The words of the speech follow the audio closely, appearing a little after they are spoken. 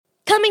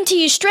Coming to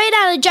you straight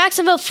out of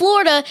Jacksonville,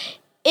 Florida,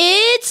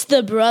 it's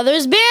the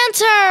Brothers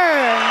Banter.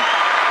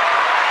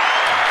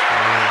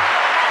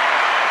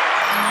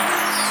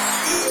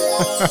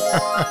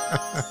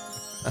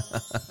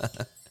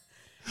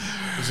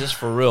 Is this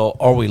for real?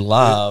 Are we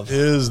live?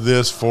 Is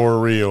this for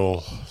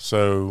real?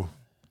 So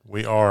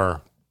we are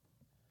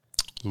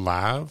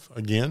live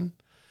again.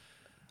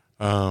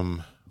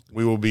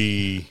 We will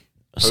be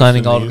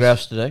signing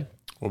autographs today.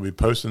 We'll be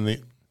posting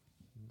the.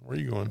 Where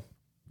are you going?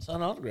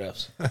 Sign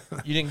autographs.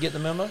 You didn't get the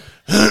memo?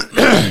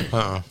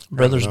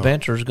 Brothers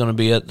Banter is going to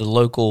be at the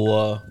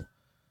local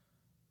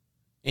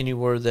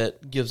anywhere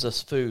that gives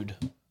us food.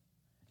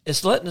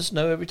 It's letting us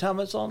know every time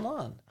it's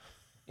online.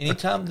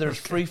 Anytime there's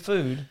free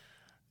food.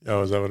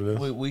 Oh, is that what it is?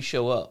 We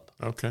show up.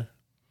 Okay.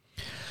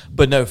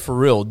 But no, for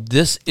real.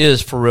 This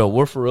is for real.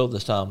 We're for real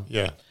this time.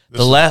 Yeah.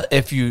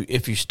 If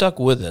you stuck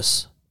with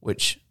us,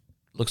 which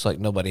looks like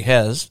nobody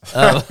has,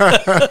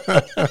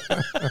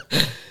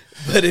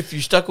 but if you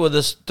stuck with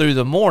us through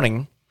the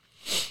morning,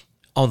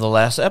 on the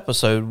last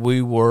episode,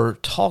 we were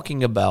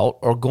talking about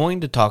or going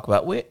to talk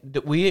about.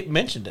 We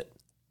mentioned it.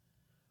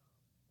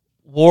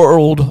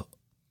 World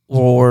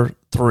War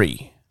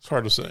III. It's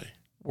hard to say.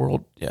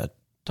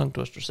 Tongue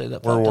twister. Say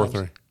that. World War 5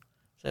 times. III.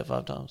 Say it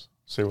 5 times.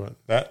 Say what?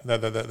 That.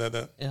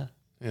 Yeah.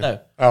 Yeah. No.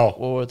 Oh.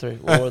 World War III.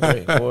 World War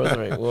III. World War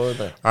III. World War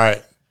III. All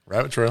right.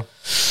 Rabbit trail.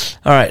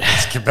 All right.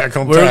 Let's get back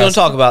on We're task. going to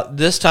talk about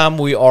this time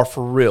we are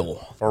for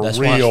real. For That's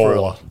why it's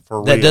real. For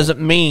real. That doesn't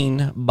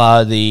mean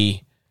by the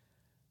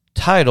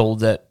title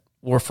that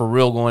we're for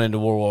real going into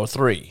World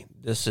War III.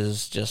 This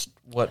is just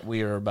what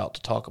we are about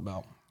to talk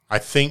about. I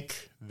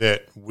think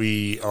that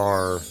we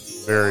are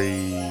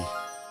very.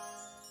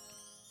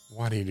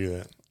 Why do you do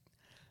that?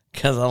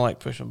 Because I like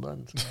pushing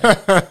buttons.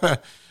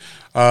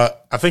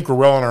 I think we're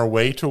well on our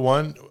way to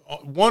one.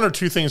 One or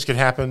two things could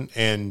happen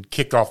and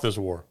kick off this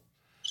war.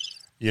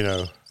 You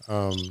know.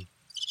 All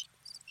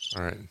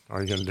right. All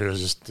you're going to do is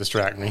just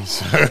distract me.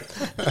 So.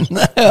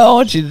 No, I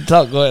want you to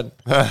talk. Go ahead.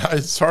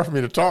 It's hard for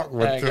me to talk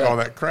with all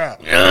that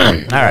crap. All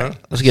right.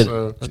 Let's get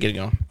it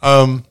going.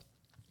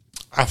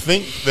 I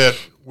think that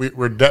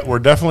we're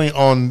definitely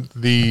on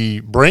the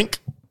brink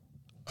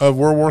of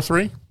World War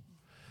III.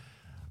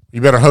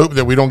 You better hope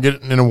that we don't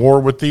get in a war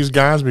with these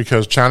guys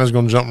because China's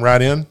going to jump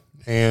right in,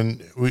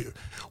 and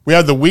we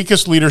have the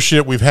weakest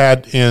leadership we've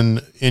had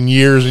in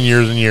years and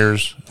years and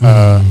years.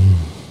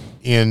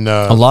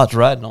 A lot's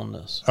riding on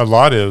this. A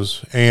lot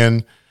is,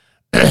 and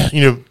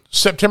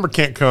September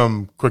can't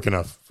come quick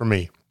enough for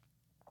me.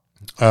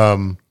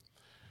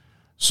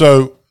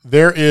 So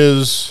there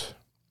is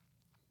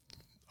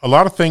a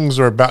lot of things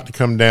are about to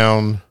come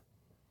down.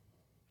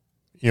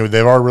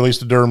 They've already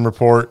released a Durham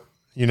report.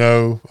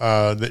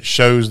 That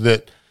shows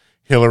that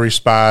Hillary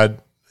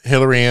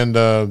and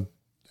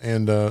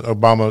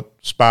Obama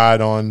spied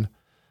on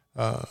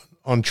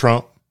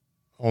Trump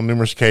on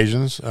numerous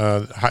occasions.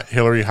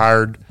 Hillary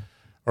hired,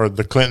 or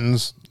the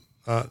Clintons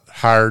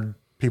hired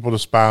people to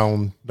spy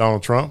on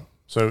Donald Trump.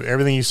 So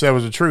everything he said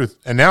was the truth.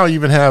 And now you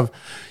even have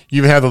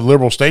the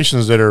liberal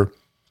stations that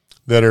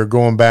are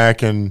going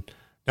back, and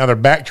now they're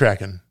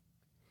backtracking.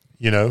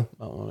 I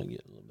want to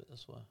get a little bit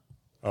this way.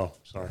 Oh,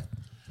 sorry.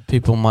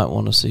 People might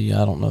want to see.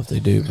 I don't know if they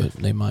do, but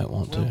they might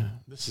want to.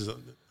 This is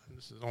on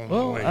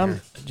the way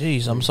here.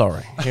 Geez, I'm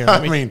sorry. Here,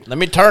 let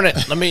me turn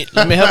it. Let me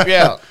help you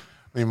out.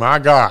 My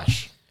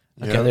gosh.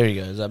 Okay, there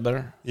you go. Is that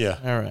better? Yeah.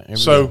 All right.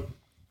 So,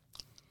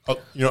 a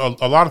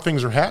lot of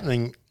things are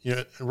happening.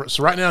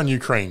 So right now in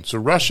Ukraine,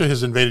 Russia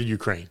has invaded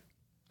Ukraine.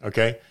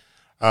 Okay,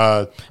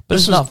 but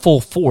it's not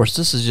full force.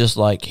 This is just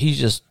like he's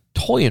just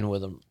toying with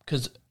them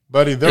because.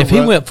 Buddy, if he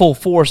went full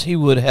force, he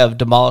would have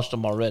demolished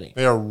them already.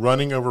 They are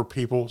running over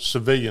people,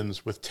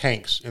 civilians, with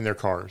tanks in their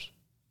cars.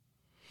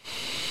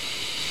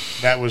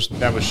 That was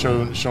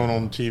shown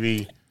on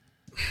TV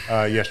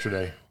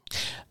yesterday.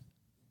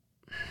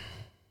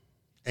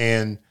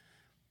 And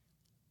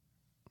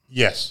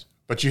yes,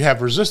 but you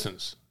have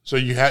resistance. So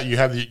you have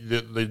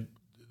the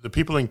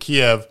people in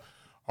Kiev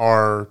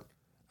are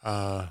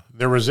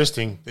they're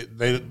resisting.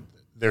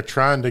 They're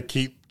trying to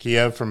keep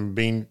Kiev from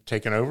being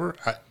taken over.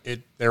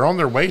 They're on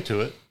their way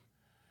to it,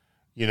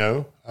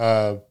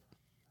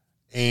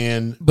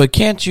 but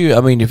can't you? I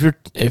mean, if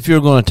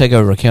you're going to take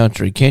over a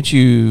country, can't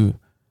you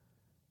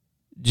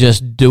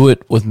just do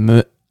it with?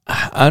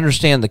 I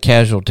understand the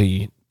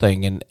casualty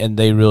thing, and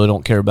they really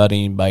don't care about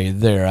anybody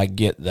there. I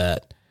get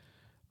that,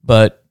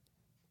 but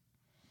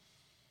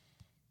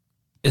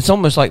it's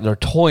almost like they're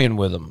toying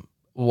with them.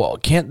 Well,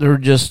 can't you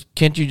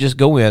just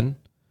go in,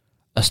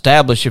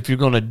 establish if you're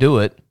going to do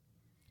it,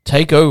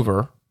 take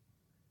over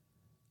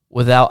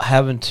without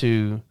having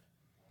to,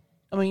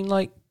 I mean,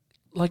 like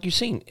you've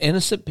seen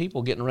innocent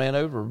people getting ran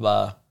over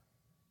by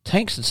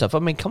tanks and stuff. I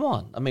mean, come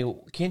on. I mean,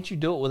 can't you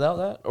do it without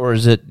that? Or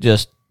is it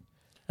that's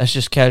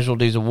just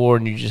casualties of war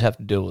and you just have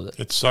to deal with it?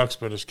 It sucks,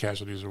 but it's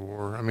casualties of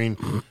war. I mean,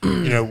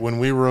 when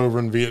we were over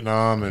in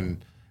Vietnam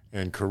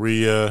and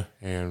Korea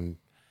and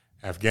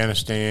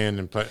Afghanistan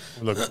and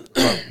look,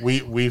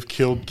 we've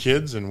killed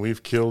kids and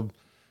we've killed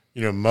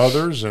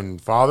mothers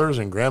and fathers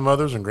and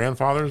grandmothers and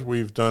grandfathers.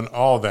 We've done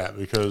all that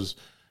because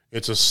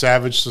it's a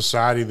savage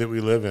society that we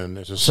live in.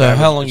 It's a savage,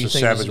 how long do you it's a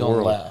think it's savage going to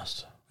world.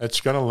 last?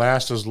 It's going to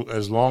last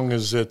as long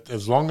as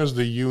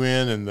the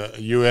UN and the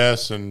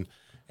U.S. and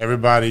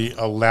everybody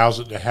allows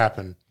it to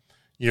happen.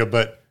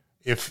 But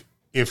if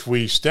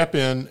we step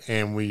in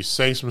and we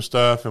say some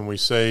stuff and we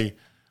say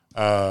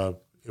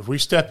if we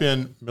step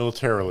in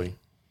militarily,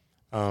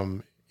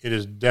 it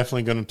is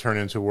definitely going to turn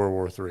into World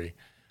War III.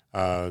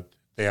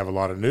 They have a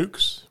lot of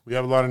nukes. We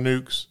have a lot of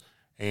nukes,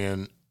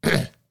 and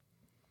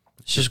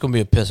It's just going to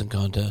be a pissing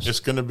contest. it's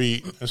going to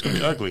be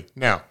ugly.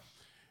 Now,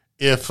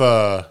 if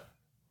the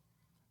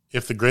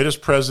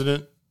greatest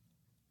president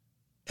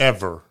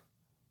ever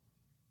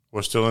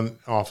was still in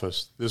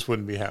office, this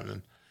wouldn't be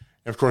happening.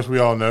 And of course, we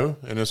all know,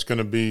 and it's going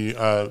to be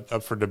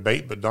up for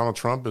debate. But Donald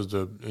Trump is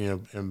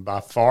and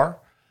by far,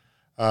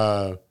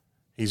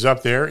 he's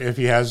up there if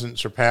he hasn't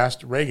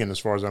surpassed Reagan, as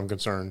far as I'm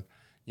concerned.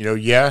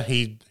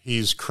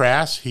 He's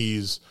crass.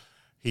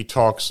 He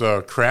talks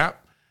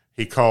crap.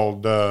 He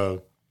called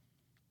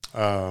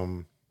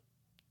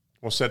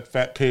what's that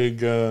fat pig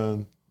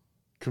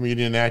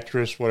comedian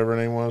actress, whatever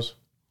her name was,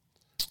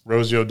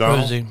 Rosie O'Donnell.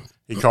 Rosie.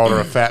 He called her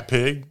a fat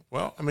pig.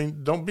 Well, I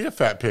mean, don't be a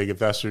fat pig if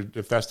that's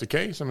the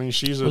case. I mean,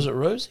 Was it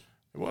Rosie?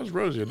 It was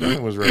Rosie. I think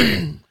it was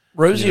Rosie.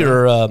 Rosie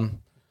or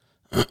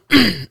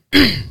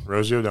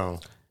Rosie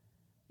O'Donnell.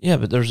 yeah,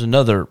 but there's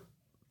another.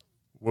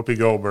 Whoopi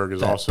Goldberg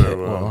is Pig.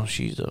 also. Well,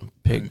 she's a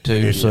pig too.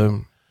 idiot.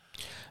 So,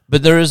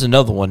 but there is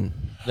another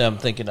one that I'm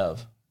thinking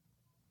of.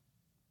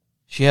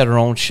 She had her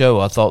own show.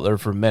 I thought there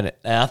for a minute.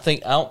 And I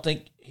don't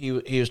think he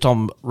was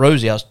talking about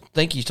Rosie. I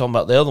think he's talking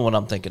about the other one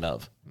I'm thinking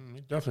of. He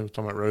definitely was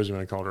talking about Rosie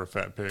when he called her a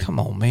fat pig. Come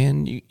on,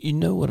 man. You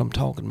know what I'm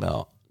talking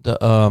about.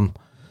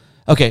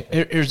 Okay,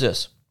 here's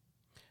this.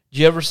 Did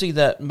you ever see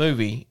that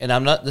movie? And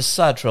I'm not this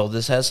side trail.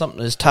 This has something.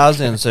 This ties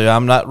in, so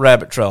I'm not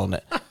rabbit trailing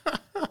it.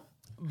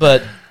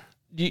 But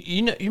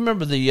you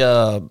remember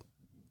the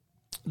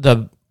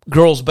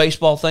girls'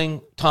 baseball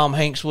thing? Tom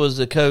Hanks was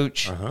the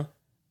coach. Uh-huh.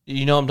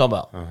 You know what I'm talking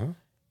about? Uh-huh.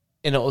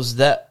 And it was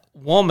that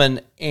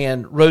woman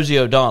and Rosie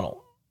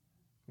O'Donnell.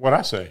 What'd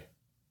I say?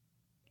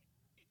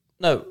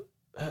 No,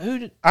 who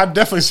did? I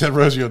definitely said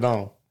Rosie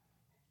O'Donnell.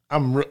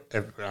 I'm I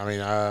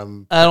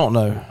don't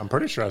know. I'm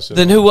pretty sure I said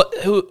Then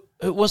that.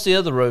 what's the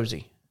other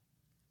Rosie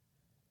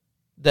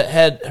that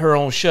had her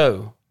own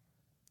show?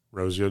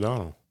 Rosie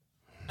O'Donnell.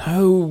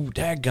 No,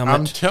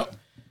 dadgummit.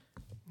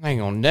 Hang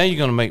on. Now you're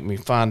going to make me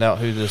find out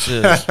who this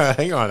is.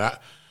 Hang on.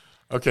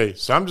 Okay,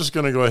 so I'm just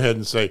going to go ahead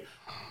and say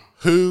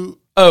who.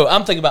 Oh,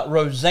 I'm thinking about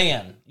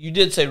Roseanne. You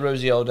did say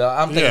Rosie O'Donnell.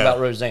 I'm thinking Yeah. about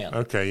Roseanne.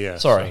 Okay, yeah.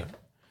 Sorry. So,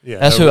 yeah,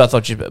 That's who I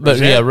thought you. But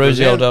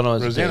Rosie O'Donnell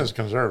is. Roseanne is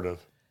conservative.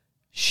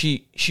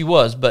 She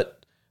was,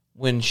 but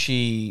when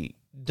she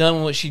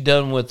done what she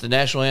done with the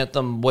national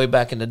anthem way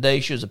back in the day,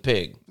 she was a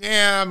pig.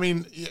 Yeah, I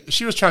mean,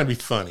 she was trying to be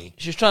funny.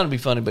 She was trying to be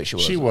funny, but she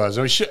was. She was.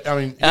 I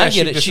mean, I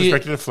she get it.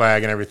 disrespected the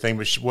flag and everything,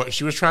 but what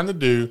she was trying to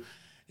do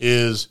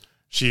is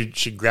she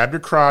grabbed her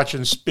crotch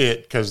and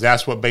spit because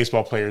that's what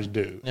baseball players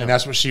do, and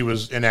that's what she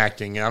was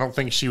enacting. And I don't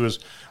think she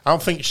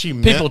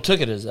meant. People took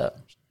it as that.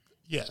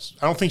 Yes,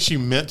 I don't think she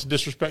meant to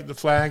disrespect the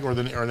flag or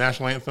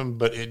national anthem,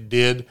 but it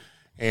did,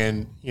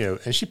 and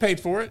and she paid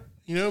for it.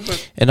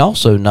 But And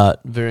also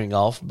not veering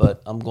off,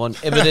 but but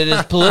it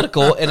is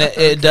political, and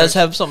it does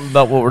have something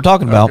about what we're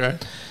talking about. Okay.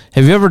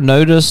 Have you ever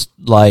noticed,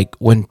 like,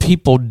 when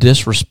people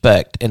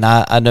disrespect, and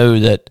I know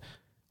that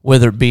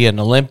whether it be an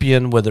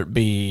Olympian, whether it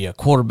be a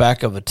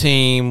quarterback of a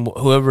team,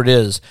 whoever it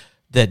is,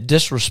 that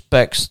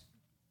disrespects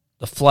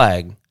the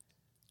flag,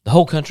 the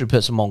whole country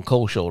puts them on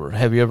cold shoulder.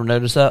 Have you ever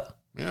noticed that?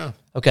 yeah,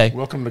 Okay.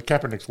 welcome to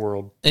Kaepernick's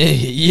world.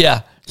 Yeah.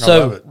 love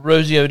So, it.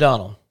 Rosie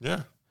O'Donnell,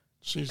 Yeah,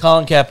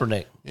 Colin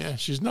Kaepernick,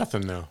 she's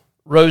nothing now.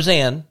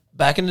 Roseanne,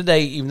 back in the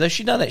day, even though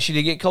she done that, she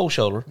did get cold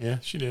shoulder. Yeah,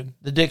 she did.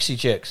 The Dixie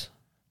Chicks.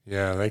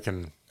 Yeah, they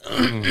can.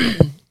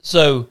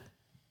 So,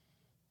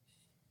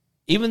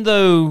 even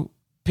though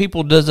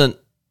people doesn't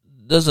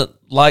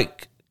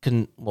like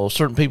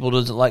certain people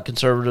doesn't like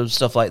conservatives,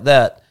 stuff like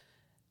that,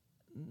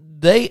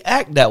 they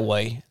act that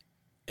way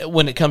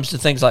when it comes to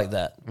things like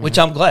that, which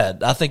I'm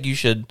glad. I think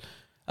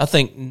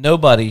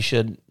nobody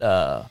should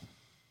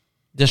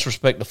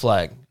disrespect the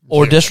flag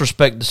or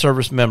disrespect the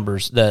service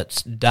members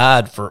that's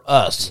died for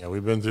us. Yeah,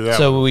 we've been through that.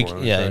 So one before,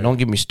 okay. don't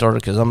get me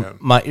started because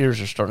my ears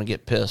are starting to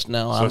get pissed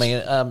now. So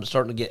I'm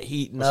starting to get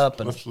heating up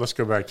and Let's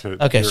go back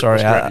to okay. Europe. Sorry,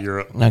 Let's go back to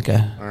Europe. Okay.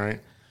 All right.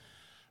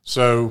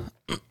 So,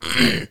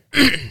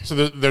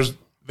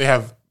 they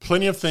have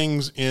plenty of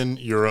things in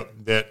Europe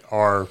that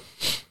are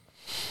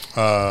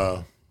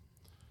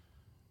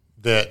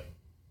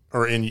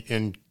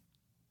in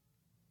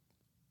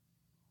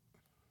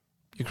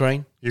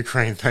Ukraine.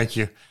 Ukraine. Thank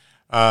you.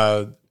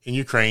 In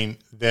Ukraine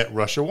that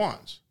Russia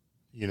wants,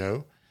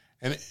 and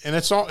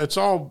it's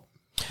all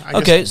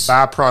I guess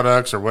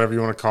byproducts or whatever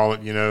you want to call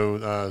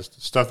it,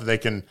 stuff that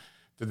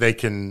they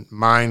can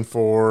mine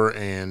for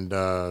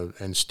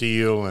and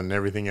steal and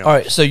everything else. All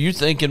right. So you're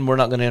thinking we're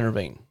not going to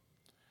intervene?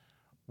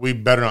 We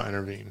better not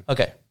intervene.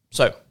 Okay.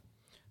 So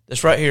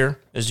this right here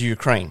is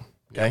Ukraine.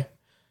 Okay.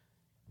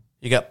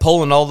 You got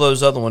Poland, all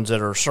those other ones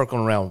that are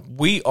circling around.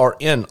 We are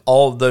in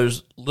all of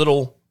those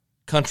little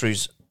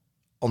countries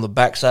on the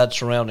backside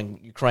surrounding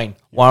Ukraine.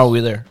 Why are we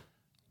there?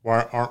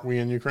 Why aren't we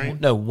in Ukraine?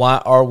 No, why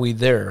are we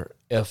there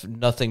if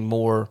nothing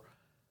more?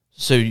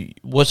 So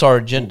what's our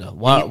agenda?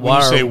 Why When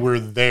you say we're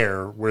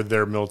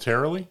there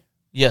militarily?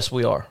 Yes,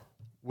 we are.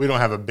 We don't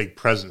have a big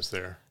presence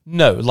there.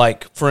 No,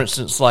 like, for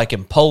instance, like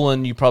in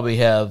Poland, you probably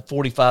have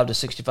 45 to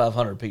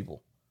 6,500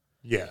 people.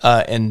 Yeah.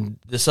 And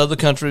this other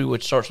country,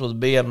 which starts with a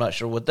B, I'm not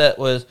sure what that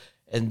was,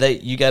 and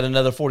you got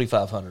another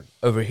 4,500.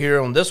 Over here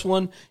on this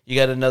one, you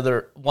got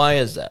another. Why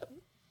is that?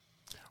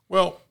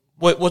 Well,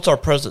 What's our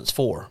presence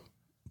for?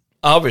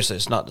 Obviously,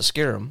 it's not to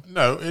scare them.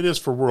 no, it is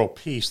for world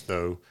peace,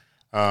 though.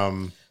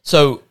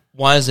 So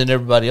why isn't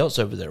everybody else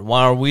over there?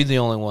 Why are we the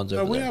only ones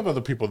over We there? have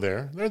other people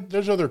there.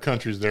 There's other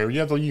countries there. You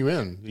have the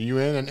UN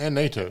and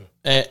NATO.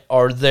 And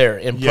are there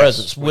in Yes.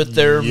 presence with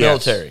their Yes.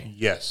 military?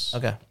 Yes.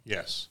 Okay.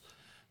 Yes.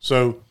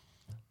 So,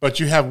 but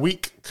you have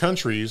weak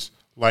countries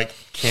like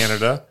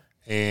Canada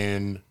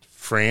and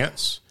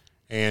France,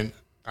 and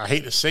I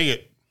hate to say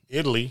it,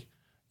 Italy.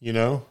 You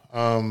know,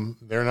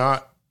 they're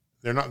not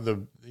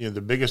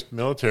the biggest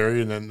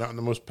military, and they're not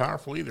the most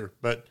powerful either.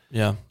 But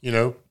Yeah. you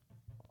know,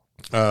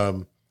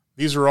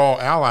 these are all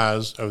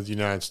allies of the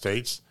United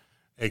States,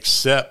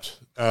 except,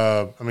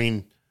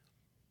 Canada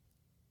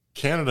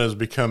is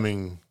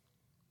becoming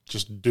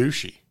just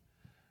douchey.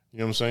 You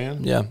know what I'm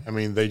saying? Yeah. I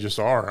mean, they just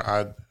are.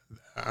 I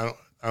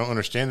don't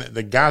understand that.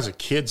 The guy's a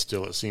kid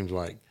still, it seems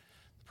like.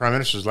 The Prime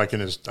Minister's like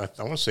in his, I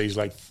want to say he's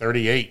like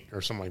 38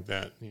 or something like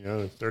that. You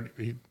know,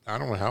 30. I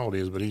don't know how old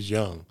he is, but he's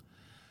young.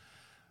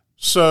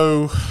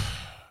 So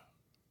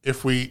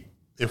if we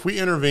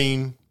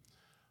intervene,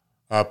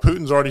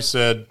 Putin's already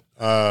said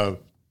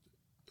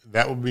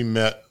that will be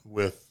met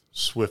with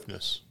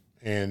swiftness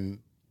and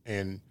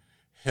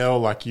hell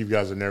like you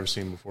guys have never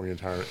seen before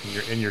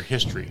in your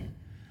history.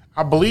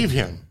 I believe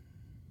him.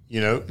 You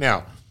know,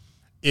 now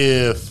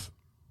if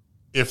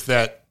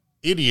that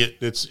idiot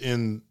that's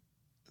in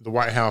the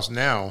White House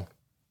now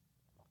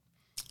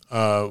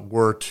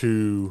were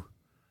to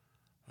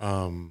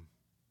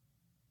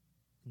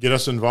get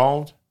us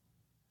involved,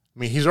 I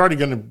mean, he's already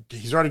going to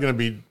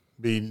be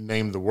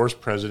named the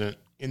worst president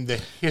in the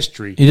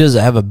history. He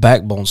doesn't have a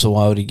backbone, so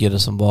why would he get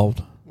us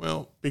involved?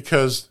 Well,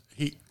 because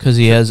he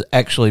has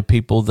actually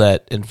people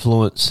that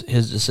influence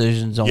his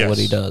decisions on what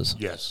he does.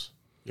 Yes,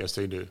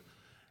 they do,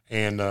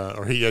 and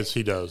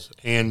he does,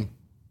 and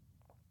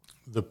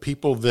the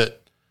people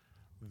that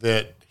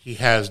he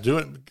has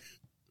doing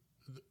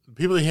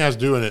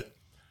it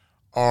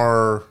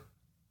are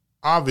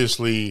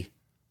obviously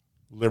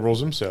liberals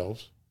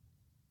themselves.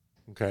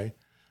 Okay,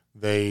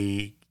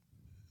 they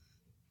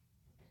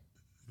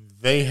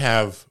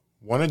have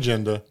one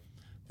agenda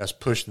that's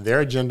pushed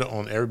their agenda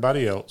on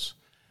everybody else,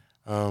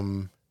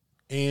 and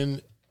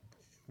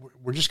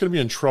we're just going to be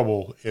in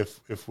trouble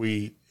if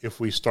we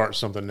start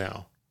something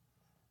now.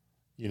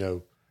 You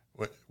know,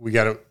 we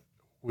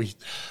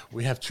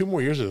have 2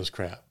 more years of this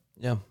crap.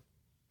 Yeah.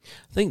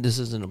 I think this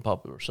isn't a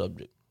popular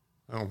subject.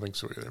 I don't think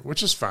so either,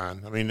 which is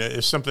fine. I mean,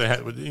 it's something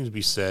that needs to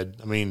be said.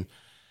 I mean,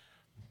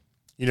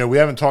 you know, we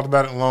haven't talked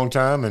about it in a long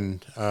time,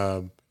 and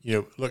you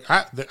know, look,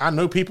 I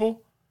know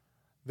people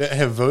that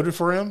have voted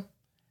for him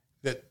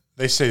that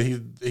they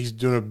say he's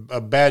doing a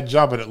bad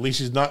job, but at least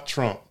he's not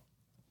Trump.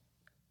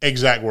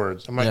 Exact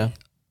words. I'm like,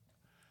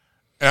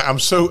 I'm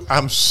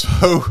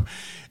so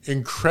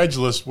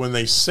incredulous when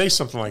they say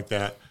something like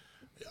that.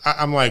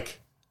 I'm like,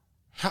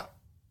 how?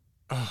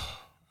 Oh,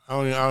 I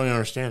don't even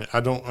understand it. I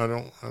don't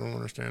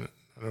understand it.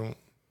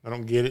 I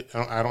don't get it.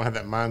 I don't have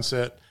that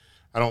mindset.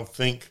 I don't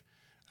think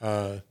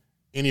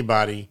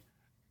anybody.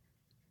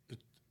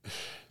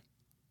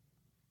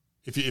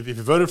 If you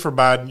voted for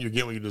Biden, you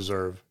get what you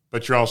deserve,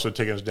 but you're also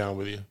taking us down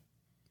with you.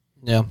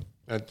 Yeah.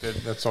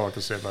 That's all I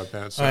can say about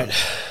that. So all right.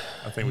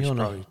 I think we should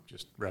probably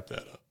just wrap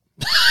that up.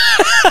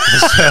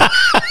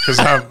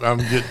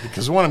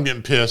 Because one, I'm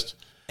getting pissed,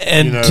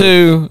 and you know,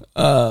 two,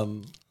 I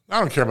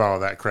don't care about all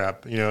that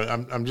crap. You know, I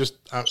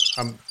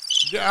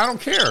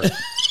don't care.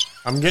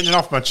 I'm getting it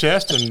off my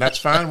chest, and that's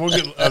fine. We'll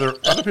get other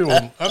people.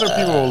 Other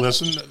people will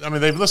listen. I mean,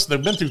 they've listened.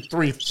 They've been through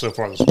 3 so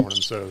far this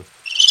morning. So,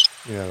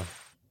 you know,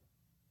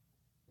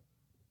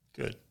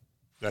 good. Is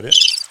that it?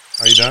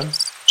 Are you done?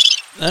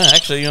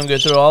 Actually, you want to go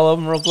through all of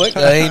them real quick?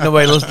 Ain't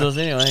nobody listening to us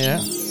anyway. Yeah.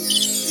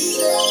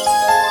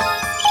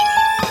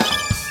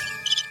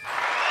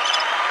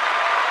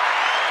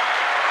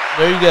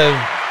 There you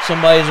go.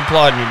 Somebody's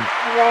applauding you.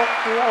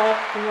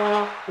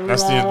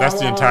 That's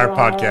the entire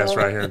podcast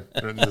right here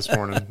this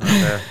morning. Right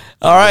there.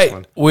 All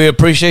right. We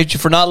appreciate you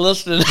for not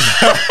listening.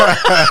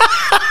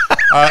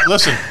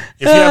 Listen,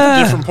 if you have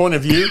a different point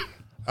of view,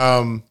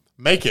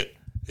 make it.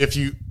 If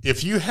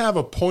you have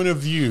a point of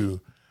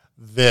view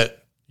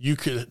that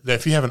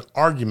if you have an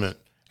argument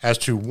as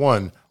to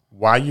 1,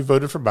 why you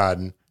voted for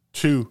Biden,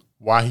 2,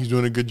 why he's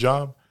doing a good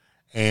job,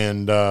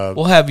 and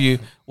we'll have you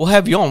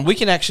on. We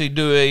can actually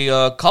do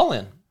a call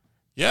in.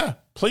 Yeah,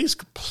 please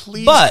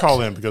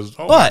call in because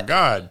my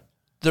God,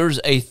 there's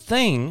a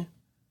thing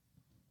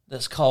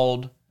that's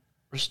called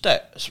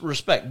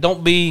Respect.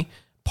 Don't be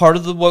part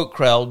of the woke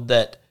crowd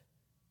that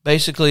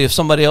basically, if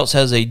somebody else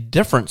has a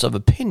difference of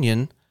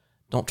opinion,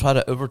 don't try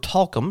to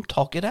overtalk them.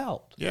 Talk it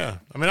out. Yeah.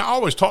 I mean, I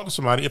always talk to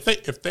somebody.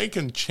 If they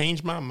can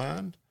change my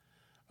mind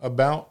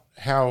about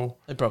how...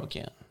 They probably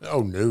can't.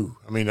 Oh, no.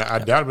 I mean, I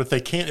doubt it, but they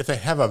can't. If they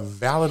have a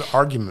valid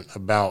argument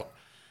about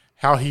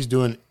how he's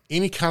doing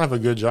any kind of a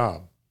good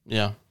job.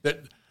 Yeah. I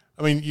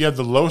mean, you have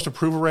the lowest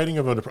approval rating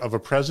of a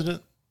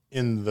president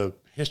in the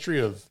history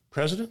of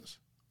presidents.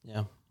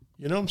 Yeah.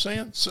 You know what I'm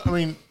saying? So, I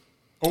mean,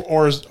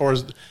 or is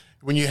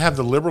when you have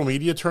the liberal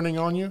media turning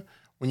on you,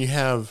 when you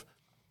have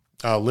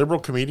liberal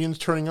comedians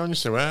turning on you,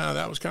 say, well,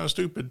 that was kind of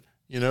stupid.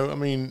 You know, I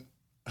mean,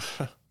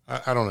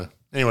 I don't know.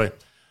 Anyway,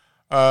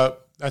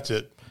 that's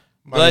it.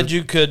 Glad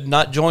you could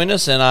not join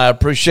us, and I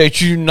appreciate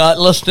you not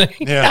listening.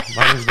 Yeah,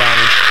 my name's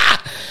Donnie.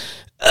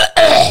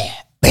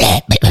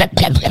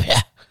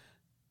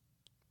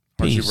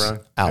 Peace Brian?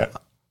 out. Yeah.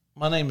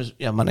 My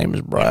name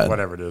is Brian.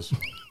 Whatever it is.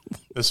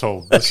 This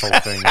whole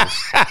thing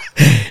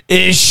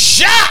is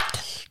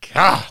shot.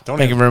 God,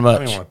 Thank you very much.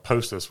 I don't even want to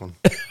post this one.